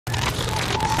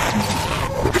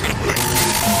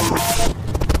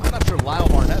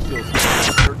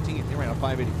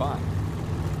585.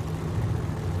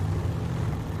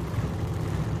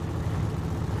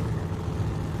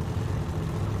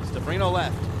 Stefano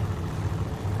left.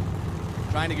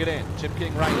 Trying to get in. Chip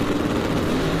King right. Trying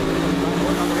to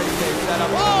work on the ready stage setup.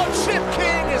 Oh, Chip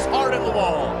King is hard in the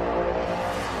wall.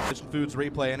 Foods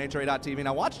replay, NHRA.TV.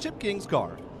 Now watch Chip King's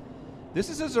car. This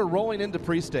is as they're rolling into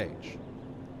pre-stage.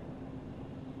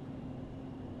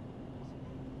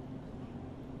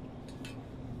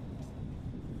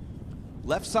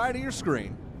 Left side of your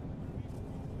screen.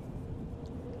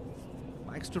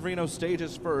 Mike Stefano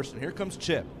stages first, and here comes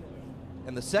Chip.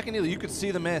 And the second you could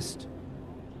see the mist.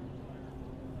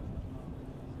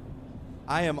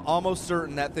 I am almost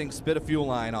certain that thing spit a fuel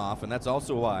line off, and that's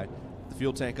also why the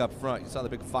fuel tank up front. You saw the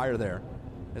big fire there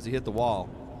as he hit the wall.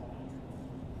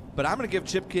 But I'm going to give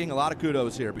Chip King a lot of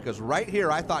kudos here, because right here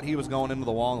I thought he was going into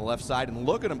the wall on the left side, and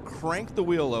look at him crank the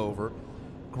wheel over,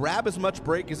 grab as much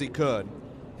brake as he could,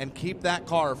 and keep that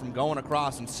car from going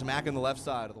across and smacking the left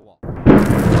side of the wall.